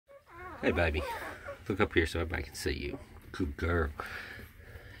Hey baby, look up here so everybody can see you. Good girl.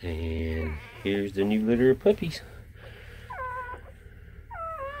 And here's the new litter of puppies.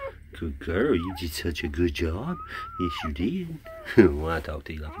 Good girl, you did such a good job. Yes, you did. Well, I talk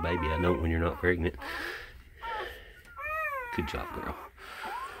to you like a baby. I don't when you're not pregnant. Good job, girl.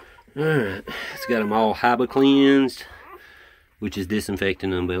 Alright, it's got them all HYBA cleansed, which is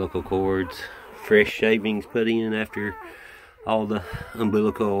disinfecting umbilical cords. Fresh shavings put in after all the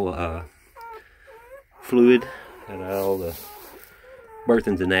umbilical fluid. And all the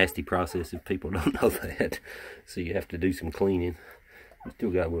birthing's a nasty process if people don't know that. So you have to do some cleaning. You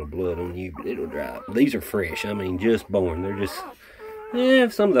still got a little blood on you, but it'll dry up. These are fresh. I mean, just born. They're just,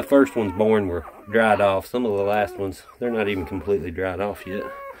 some of the first ones born were dried off. Some of the last ones, they're not even completely dried off yet.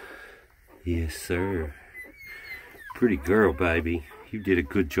 Yes, sir. Pretty girl, baby. You did a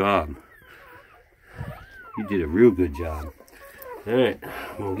good job. You did a real good job. Alright,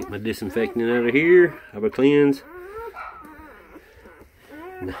 I'm going to get my disinfectant out of here. Have a cleanse.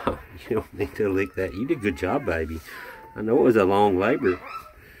 No, you don't need to lick that. You did a good job, baby. I know it was a long labor.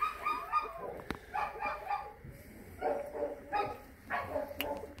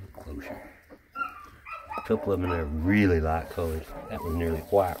 Closer. A couple of them are really light colors. That was nearly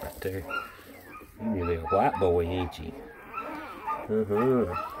white right there. You're nearly a white boy, ain't you?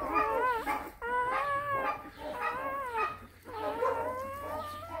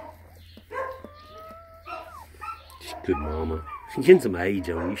 Good mama. You're getting some age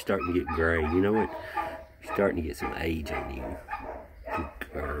on you. You're starting to get gray. You know what? You're starting to get some age on you. Good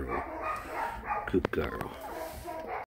girl. Good girl.